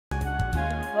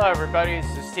Hello everybody,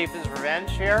 this is Stephen's Revenge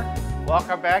here.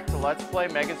 Welcome back to Let's Play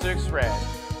Megazeux Red.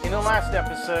 In the last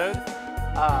episode,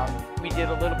 we did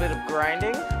a little bit of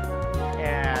grinding,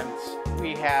 and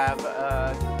we have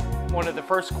one of the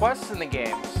first quests in the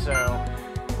game. So,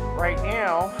 right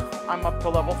now, I'm up to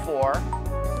level 4.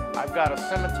 I've got a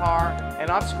scimitar, and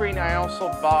off screen I also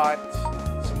bought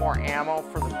some more ammo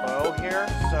for the bow here.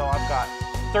 So I've got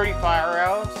 30 fire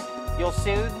arrows. You'll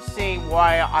soon see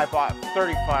why I bought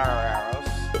 30 fire arrows.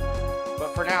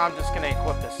 But for now, I'm just going to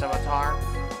equip the scimitar.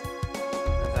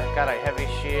 I've got a heavy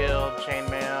shield,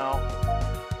 chainmail.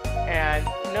 And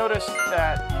notice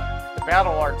that the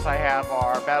battle arts I have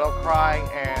are battle cry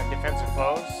and defensive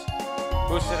foes.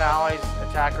 Boosted allies,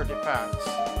 attack or defense.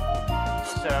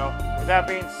 So, with that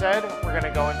being said, we're going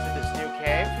to go into this new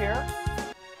cave here.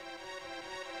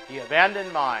 The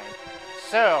abandoned mine.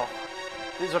 So,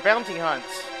 these are bounty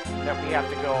hunts that we have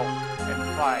to go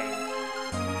and fight.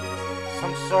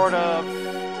 Some sort of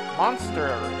monster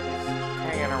is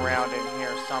hanging around in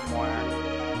here somewhere.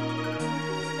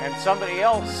 And somebody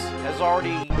else has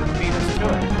already beat us to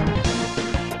it.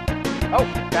 Oh,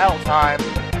 battle time.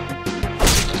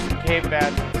 Some cave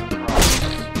bats and some crows.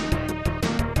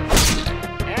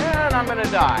 And I'm gonna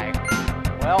die.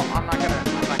 Well, I'm not gonna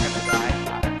die.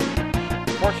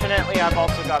 Fortunately, I've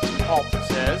also got some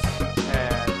poultices,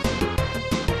 and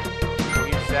we'll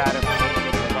use that if we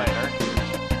need to later.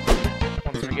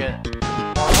 Once we get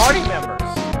more party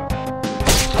members.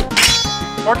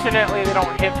 Fortunately, they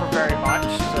don't hit for very much,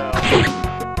 so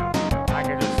I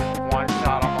can just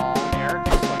one-shot them all here,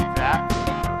 just like that.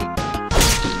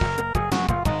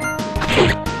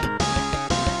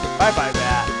 Bye-bye,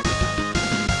 bat.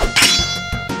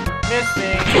 Missed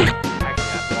me.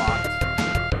 Actually, got blocked.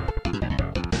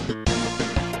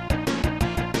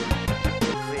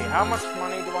 Let's see, how much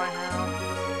money do I have?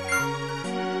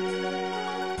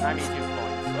 92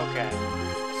 points. Okay.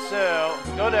 So,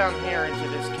 go down here into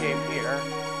this cave here.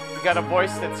 You got a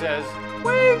voice that says,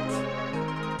 "Wait!"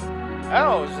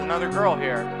 Oh, there's another girl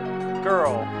here.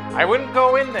 Girl, I wouldn't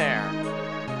go in there.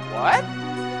 What?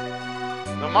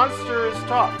 The monster is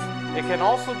tough. It can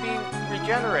also be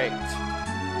regenerate.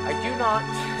 I do not...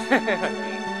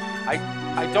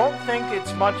 I don't think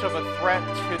it's much of a threat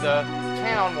to the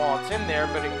town while it's in there,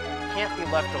 but it can't be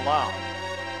left alone.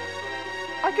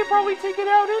 I could probably take it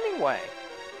out anyway.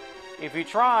 If you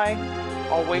try,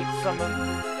 I'll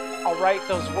write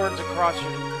those words across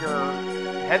your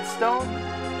headstone.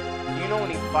 Do you know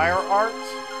any fire art?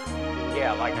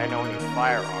 Yeah, like I know any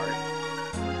fire art.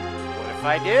 What if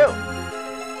I do?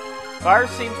 Fire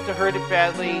seems to hurt it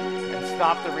badly and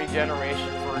stop the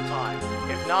regeneration for a time.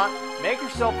 If not, make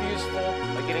yourself useful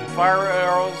by getting fire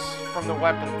arrows from the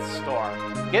weapons store.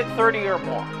 Get 30 or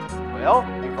more. Well,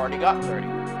 you've already got 30.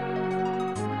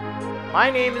 My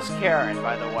name is Karen,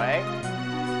 by the way.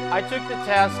 I took the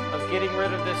task of getting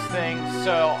rid of this thing,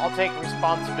 so I'll take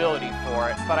responsibility for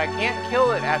it, but I can't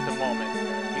kill it at the moment.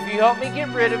 If you help me get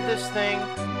rid of this thing,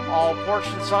 I'll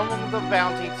portion some of the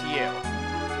bounty to you.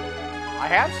 I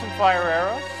have some fire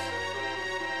arrows.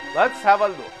 Let's have a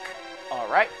look.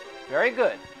 Alright, very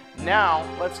good. Now,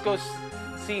 let's go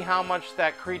see how much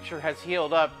that creature has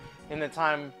healed up in the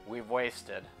time we've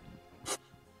wasted.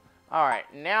 Alright,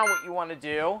 now what you want to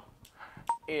do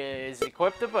is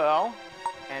equip the bow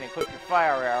and equip your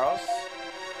fire arrows.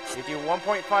 They do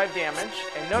 1.5 damage,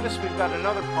 and notice we've got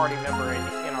another party member in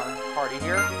our party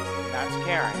here, and that's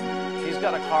Karen. She's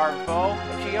got a carved bow,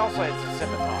 and she also has a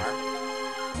scimitar,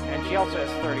 and she also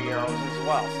has 30 arrows as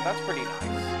well, so that's pretty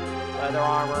nice. Leather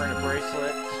armor and a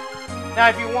bracelet. Now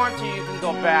if you want to, you can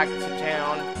go back to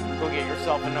town, go get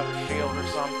yourself another shield or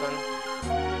something.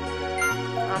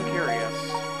 I'm curious.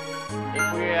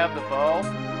 If we have the bow,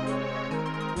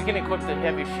 we can equip the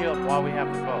heavy shield while we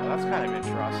have the bow. That's kind of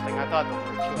interesting. I thought those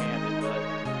were two-handed, but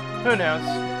who knows?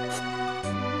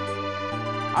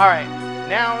 Alright,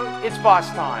 now it's boss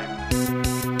time. It's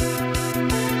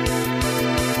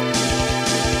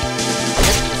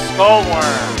the skull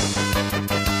worm.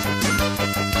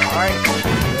 Alright, what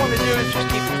you want to do is just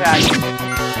keep attacking.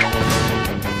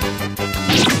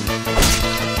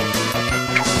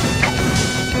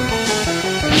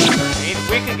 He's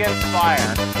weak against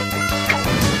fire.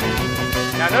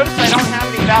 Now notice I don't have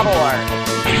any battle art.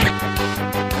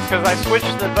 It's because I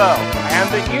switched the bow. I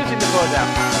haven't been using the bow that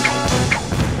much.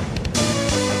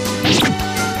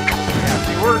 Yeah,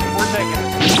 see, we're taking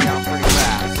this down pretty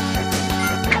fast.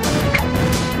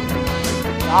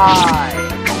 Die!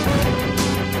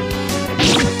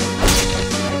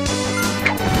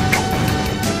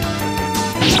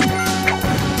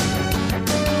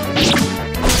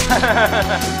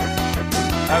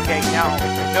 Okay, now,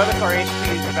 notice our HP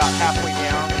is about halfway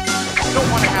down. You don't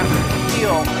want to have to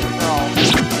heal until you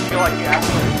feel like you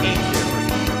absolutely hate you.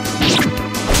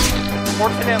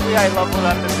 Fortunately, I leveled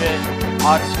up a bit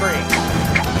on screen,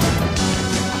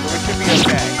 so we should be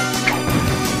okay.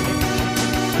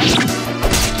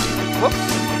 Whoops,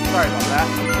 sorry about that.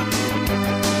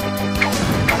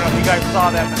 I don't know if you guys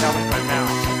saw that, but that was my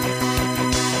mouse.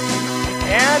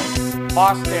 And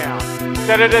boss down.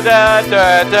 Da da da da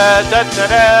da da da da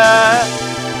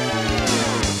da.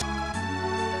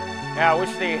 Yeah, I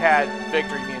wish they had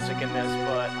victory music in this,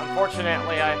 but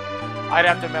unfortunately, I'd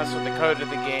have to mess with the code of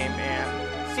the game, and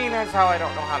seeing as how I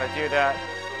don't know how to do that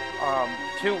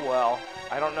too well,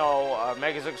 I don't know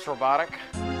Megazeux robotic.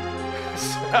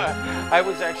 So, I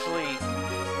was actually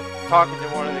talking to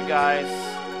one of the guys,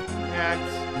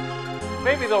 and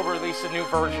maybe they'll release a new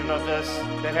version of this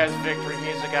that has victory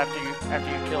music after you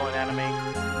kill an enemy,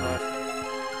 but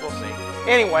we'll see.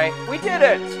 Anyway, we did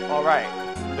it! Alright,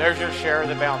 there's your share of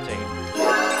the bounty.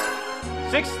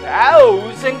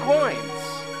 6,000 coins!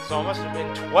 So it must have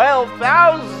been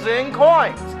 12,000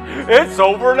 coins! It's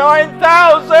over 9,000!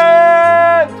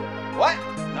 What?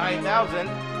 9,000?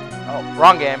 Oh,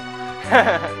 wrong game.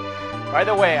 By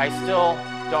the way, I still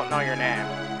don't know your name.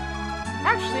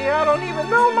 Actually, I don't even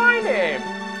know my name.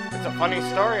 It's a funny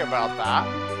story about that.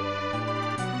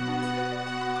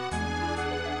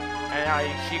 And now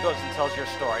she goes and tells your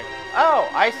story. Oh,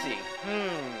 I see.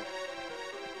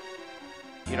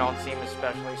 You don't seem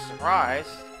especially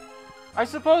surprised. I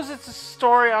suppose it's a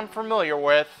story I'm familiar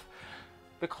with.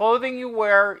 The clothing you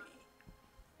were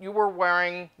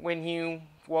wearing when you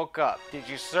woke up. Did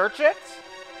you search it?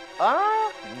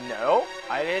 No.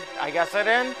 I guess I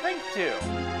didn't think to. ...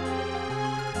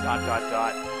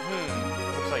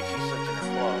 Looks like she's searching her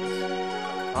clothes.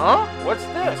 Huh? What's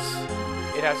this?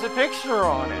 It has a picture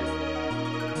on it.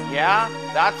 Yeah,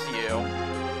 that's you.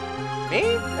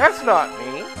 Me? That's not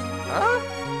me. Huh?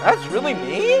 That's really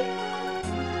me?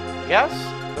 Yes,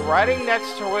 the writing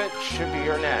next to it should be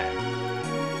your name.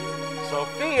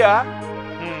 Sophia?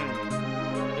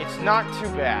 It's not too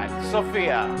bad.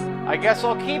 Sophia, I guess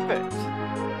I'll keep it.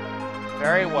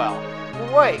 Very well.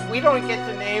 Wait, we don't get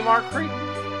to name our creature.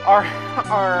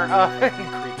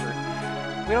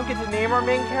 We don't get to name our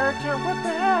main character? What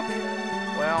the heck?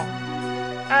 Well,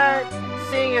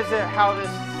 seeing as how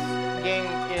this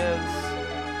game is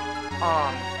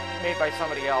made by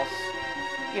somebody else,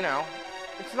 you know,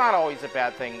 it's not always a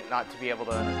bad thing not to be able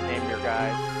to name your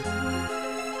guys.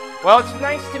 Well, it's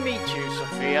nice to meet you,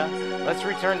 Sophia. Let's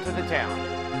return to the town.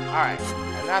 Alright,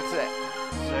 and that's it.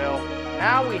 So,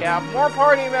 now we have more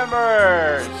party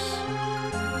members!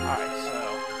 Alright,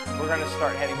 so we're gonna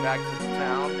start heading back to the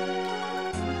town.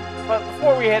 But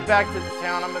before we head back to the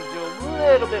town, I'm gonna do a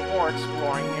little bit more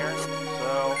exploring here.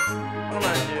 So, what I'm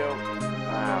gonna do,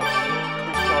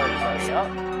 restart everybody up.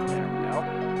 There we go.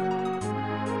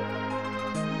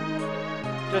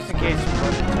 Just in case we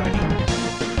run into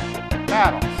any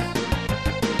battles.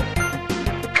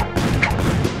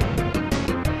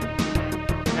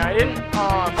 Now,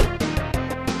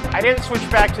 I didn't switch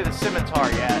back to the scimitar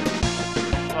yet,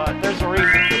 but there's a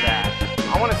reason for that.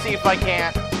 I want to see if I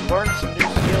can't learn some new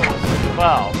skills as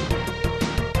well.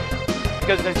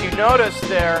 Because as you notice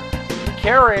there,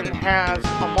 Karen has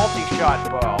a multi-shot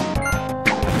bow.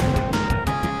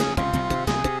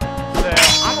 So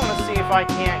I want to see if I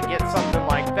can't get something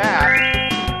like that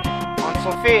on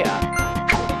Sophia.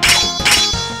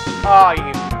 Oh,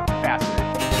 you bastard.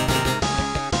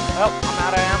 Oh, I'm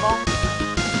out of ammo.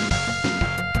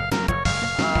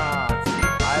 Let's see.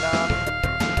 Item.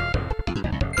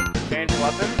 Change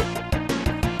weapon.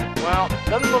 Well,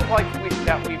 doesn't look like we've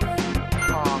gained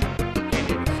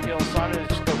any skills, so I'm gonna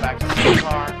just go back to the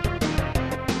scimitar.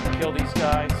 Kill these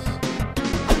guys.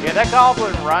 Yeah, that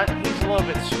goblin runt, he's a little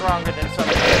bit stronger than some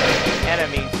of the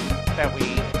enemies that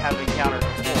we have encountered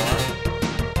before.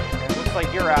 And it looks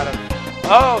like you're out of...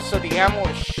 Oh, so the ammo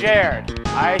is shared.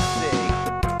 I see.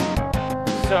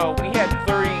 So we had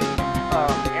 30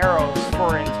 arrows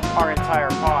for our entire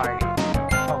party.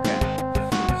 Okay.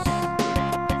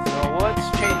 So let's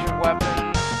change your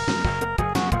weapon.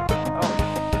 Oh.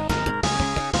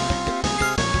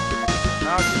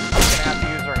 Now we're just gonna have to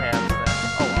use our hands then.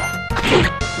 Oh well.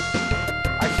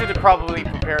 I should have probably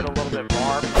prepared a little bit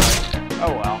more, but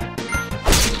oh well.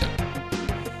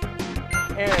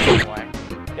 Anyway.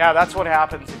 Yeah, that's what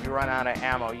happens if you run out of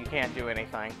ammo. You can't do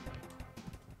anything.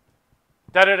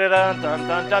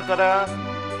 Da-da-da-da-dun-dun-dun-da-da.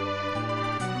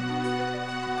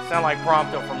 Sound like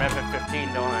Prompto from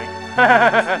FF15, don't I?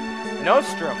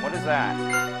 Nostrum, what is that?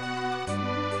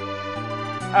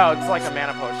 Oh, it's like a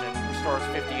mana potion. Restores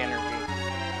 50 energy.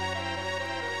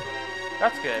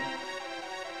 That's good.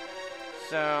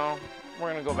 So,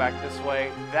 we're gonna go back this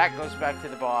way. That goes back to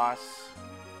the boss.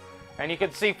 And you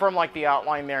can see from like the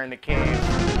outline there in the cave,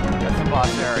 that's the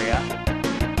boss area.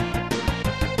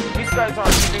 These guys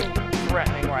aren't too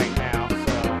threatening right now, so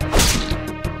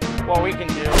what we can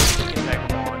do is we can make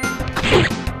them on.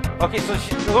 Okay, so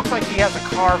it looks like she has a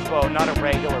carved bow, not a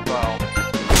regular bow.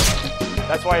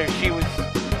 That's why she was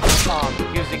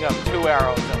using up 2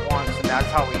 arrows at once, and that's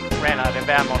how we ran out of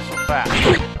ammo so fast.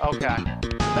 Okay,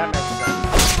 that makes sense.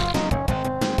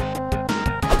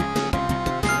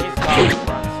 These goblin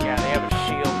runs, yeah, they have a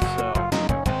shield, so...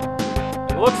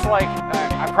 It looks like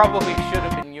I probably should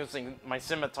have been using my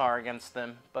scimitar against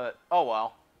them, but oh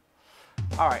well.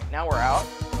 Alright, now we're out.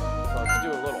 So let's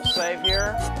do a little save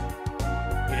here.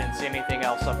 You didn't see anything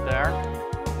else up there.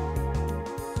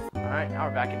 Alright, now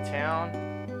we're back in town.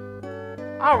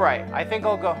 Alright, I think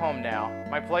I'll go home now.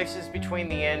 My place is between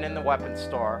the inn and the weapons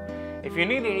store. If you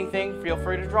need anything, feel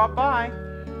free to drop by.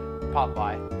 Pop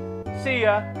by. See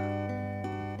ya!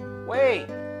 Wait!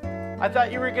 I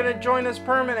thought you were gonna join us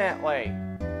permanently.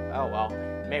 Oh well,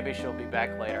 maybe she'll be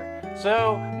back later.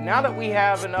 So, now that we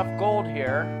have enough gold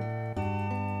here,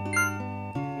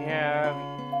 we have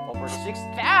over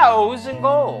 6,000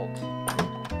 gold.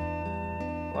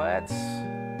 Let's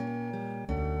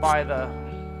buy the...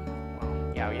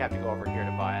 Well, yeah, we have to go over here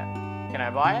to buy it. Can I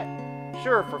buy it?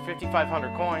 Sure, for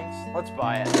 5,500 coins. Let's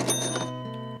buy it.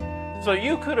 So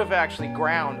you could have actually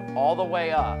ground all the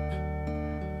way up.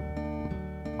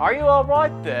 Are you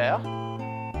alright there?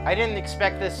 I didn't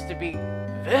expect this to be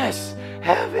this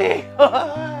heavy.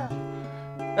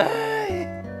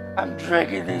 I'm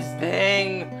dragging this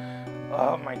thing.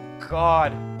 Oh my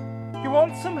god. You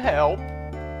want some help?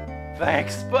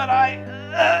 Thanks, but I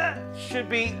should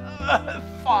be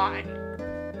fine.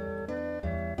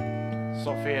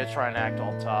 Sophia trying to act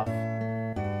all tough.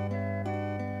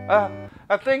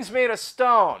 That thing's made of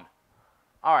stone.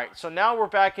 Alright, so now we're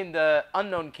back in the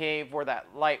unknown cave where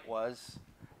that light was.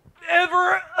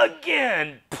 Never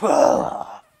again!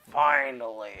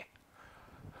 Finally.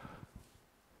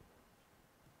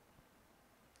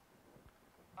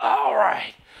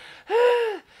 Alright.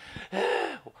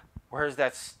 Where's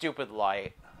that stupid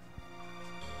light?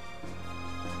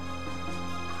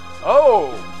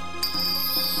 Oh!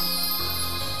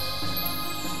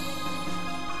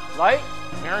 Light?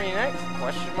 Marionette?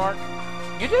 Question mark?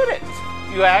 You did it!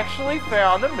 You actually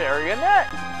found a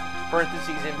marionette!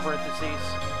 Parentheses in parentheses.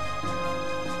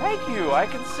 Thank you, I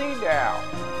can see now.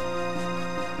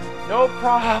 No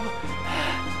problem.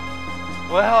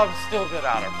 Well, I'm still a bit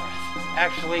out of breath.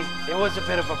 Actually, it was a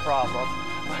bit of a problem.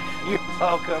 You're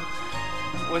welcome.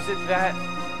 Was it that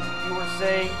you were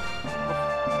saying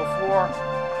before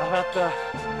about the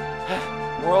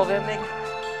world ending?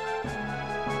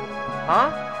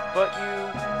 Huh? But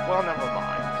well, never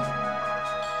mind.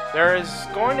 There is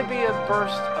going to be a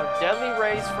burst of deadly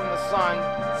rays from the sun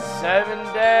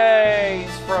 7 days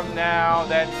from now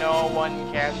that no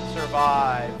one can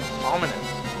survive. Ominous.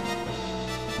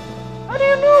 How do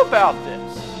you know about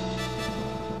this?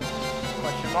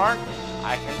 Question mark?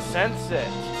 I can sense it.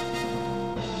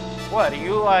 What, are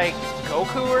you like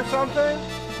Goku or something?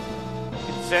 You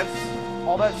can sense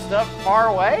all that stuff far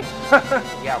away?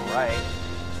 Yeah, right.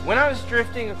 When I was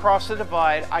drifting across the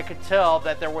divide, I could tell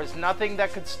that there was nothing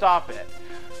that could stop it.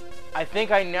 I think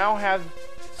I now have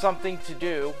something to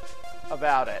do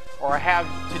about it. Or I have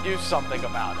to do something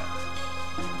about it.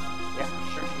 Yeah, I'm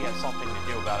sure she has something to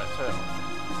do about it too.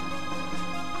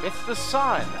 It's the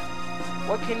sun.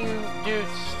 What can you do to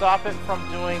stop it from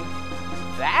doing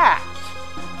that?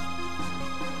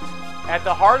 At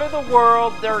the heart of the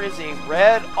world, there is a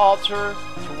red altar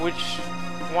to which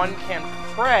one can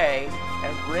pray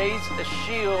and raise a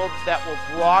shield that will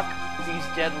block these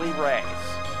deadly rays.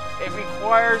 It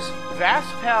requires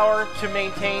vast power to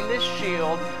maintain this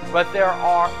shield, but there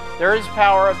is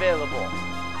power available.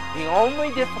 The only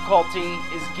difficulty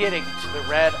is getting to the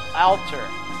red altar.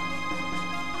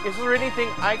 Is there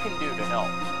anything I can do to help?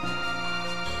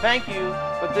 Thank you,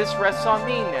 but this rests on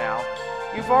me now.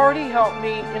 You've already helped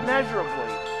me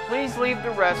immeasurably. Please leave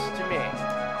the rest to me.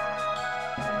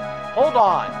 Hold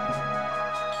on.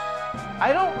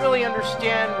 I don't really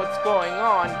understand what's going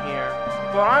on here,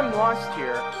 but I'm lost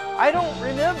here. I don't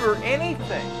remember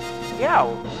anything. Yeah,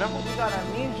 remember we got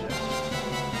amnesia.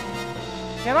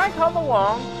 Can I come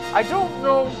along? I don't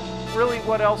know really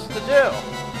what else to do.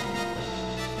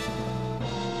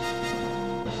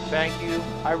 Thank you.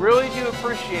 I really do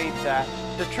appreciate that.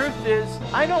 The truth is,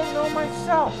 I don't know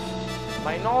myself.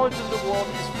 My knowledge of the world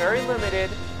is very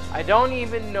limited. I don't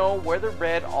even know where the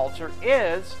red altar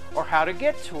is or how to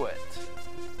get to it.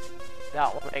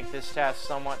 That will make this task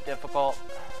somewhat difficult.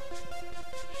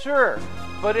 Sure,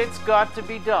 but it's got to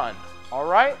be done.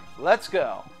 Alright, let's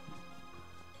go.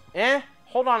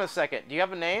 Hold on a second. Do you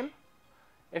have a name?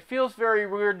 It feels very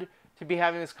weird to be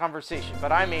having this conversation,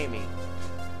 but I'm Amy.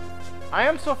 I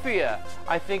am Sophia.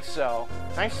 I think so.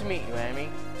 Nice to meet you, Amy.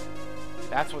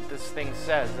 That's what this thing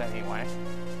says, anyway.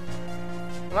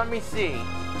 Let me see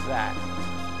that.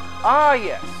 Ah,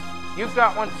 yes. You've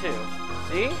got one, too.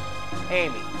 See?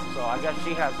 Amy. So I guess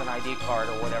she has an ID card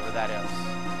or whatever that is.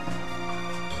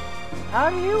 How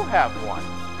do you have one?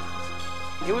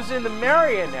 It was in the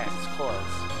marionette's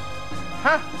clothes.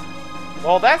 Huh.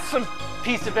 Well, that's some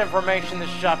piece of information the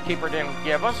shopkeeper didn't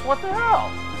give us. What the hell?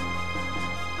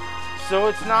 So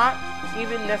it's not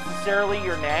even necessarily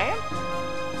your name?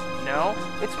 No,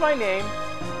 it's my name.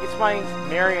 It's my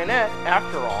marionette,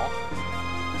 after all.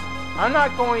 I'm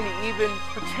not going to even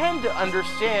pretend to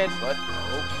understand, but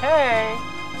okay.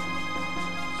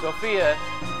 Sophia,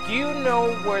 do you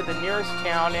know where the nearest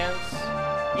town is?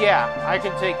 Yeah, I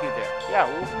can take you there. Yeah,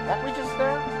 weren't we just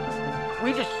there?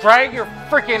 We just drag your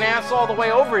freaking ass all the way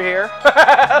over here.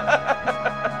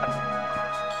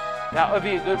 That would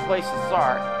be a good place to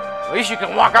start. At least you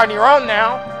can walk on your own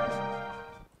now.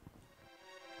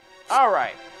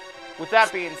 Alright. With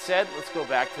that being said, let's go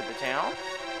back to the town.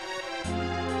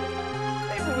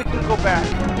 Maybe we can go back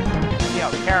and see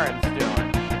how Karen's doing.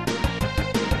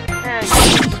 And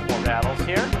get some more battles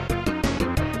here.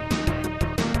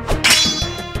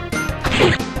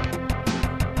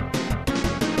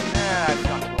 That's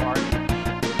not too hard.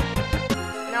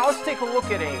 Now let's take a look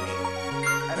at Amy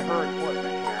and her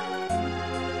equipment here.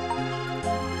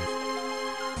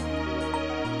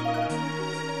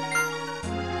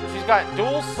 So she's got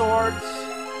dual swords,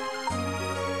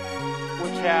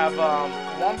 which have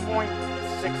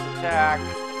 1.6 attack,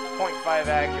 0.5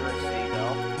 accuracy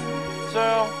though. So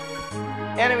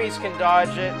enemies can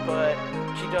dodge it, but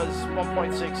she does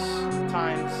 1.6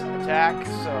 times attack,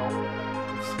 so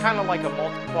it's kind of like a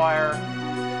multiplier.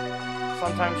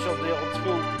 Sometimes she'll deal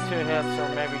two hits, or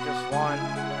maybe just one.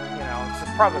 You know, it's a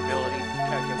probability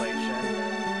calculation.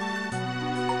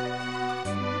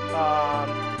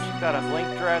 She's got a blink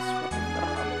dress with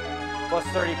plus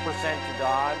 30% to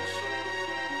dodge,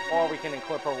 or we can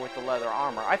equip her with the leather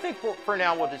armor. I think for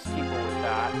now we'll just keep her with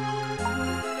that.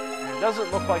 And it doesn't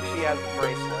look like she has the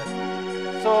bracelet.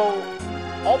 So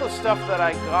all the stuff that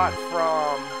I got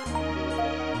from...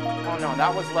 Oh no,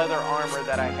 that was leather armor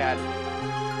that I had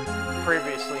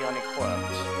previously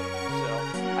unequipped. So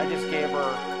I just gave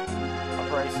her a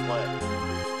bracelet.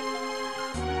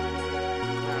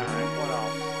 Alright, what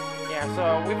else? Yeah, so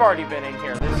we've already been in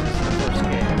here. This is the first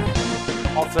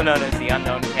cave. Also known as the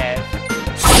Unknown Cave.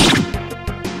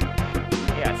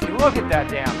 Yeah, see, look at that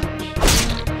damage.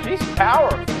 She's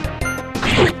powerful.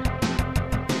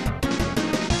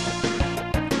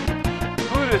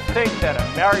 Who'd think that a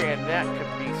marionette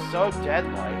could be so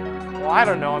deadly? Well, I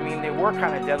don't know. I mean, they were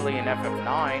kind of deadly in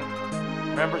FF9.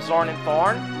 Remember Zorn and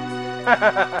Thorn?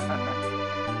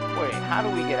 Wait, how do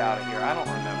we get out of here? I don't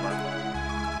remember.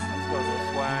 Let's go this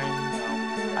way.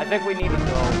 No. I think we need to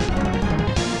go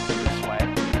this way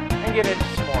and get into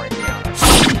some more encounters.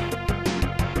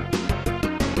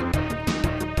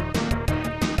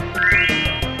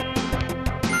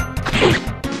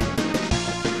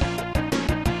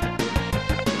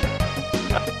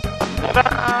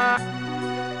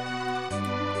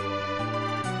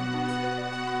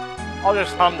 I'll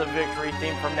just hum the victory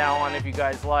theme from now on if you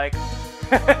guys like.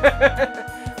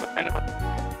 I know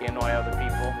you annoy other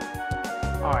people.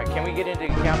 Alright, can we get into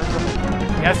encounters?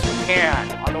 Yes, we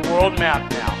can. On the world map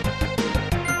now.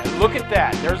 And look at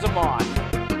that. There's a moth.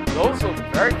 Those look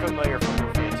very familiar from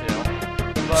Sophia 2.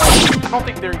 But I don't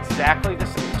think they're exactly the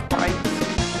same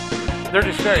sprites. They're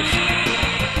just very...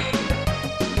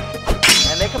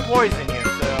 And they can poison you,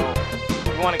 so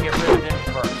you want to get rid of them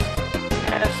first.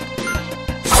 Yes.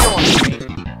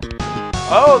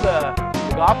 Oh, the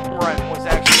Goblin Run was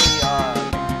actually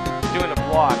doing a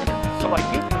block. So, like,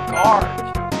 you can guard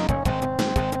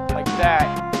like that.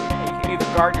 And you can either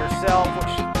guard yourself,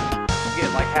 which you get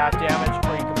like half damage,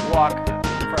 or you can block in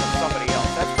front of somebody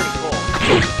else. That's pretty cool.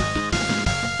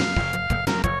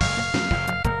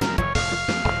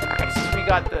 Nice. We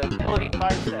got the ability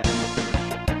 5 set.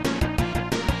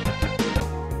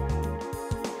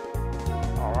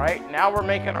 Alright, now we're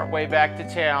making our way back to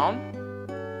town.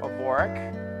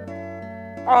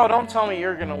 Oh, don't tell me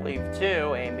you're gonna leave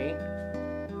too, Amy.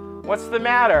 What's the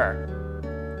matter?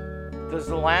 Does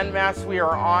the landmass we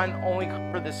are on only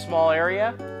cover this small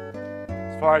area?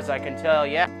 As far as I can tell,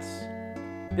 yes.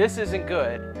 This isn't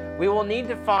good. We will need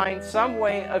to find some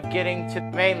way of getting to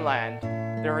the mainland.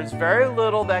 There is very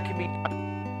little that can be done.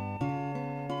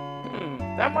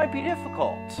 That might be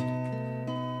difficult.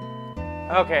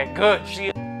 Okay, good. She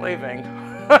is leaving.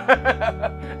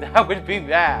 That would be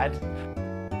bad.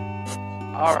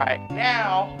 Alright,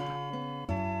 now...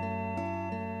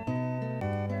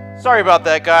 Sorry about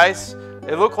that, guys.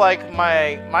 It looked like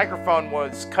my microphone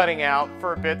was cutting out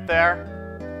for a bit there.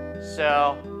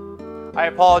 So, I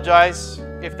apologize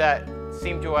if that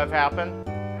seemed to have happened.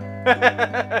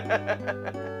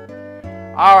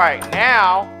 Alright,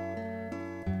 now...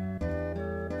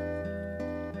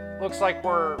 Looks like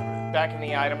we're back in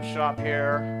the item shop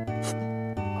here.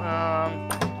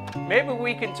 Maybe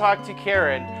we can talk to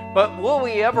Karen, but will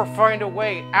we ever find a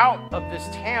way out of this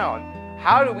town?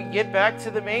 How do we get back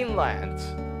to the mainland?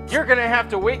 You're gonna have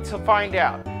to wait to find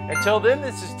out. Until then,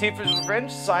 this is Tifa's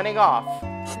Revenge signing off,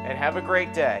 and have a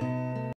great day.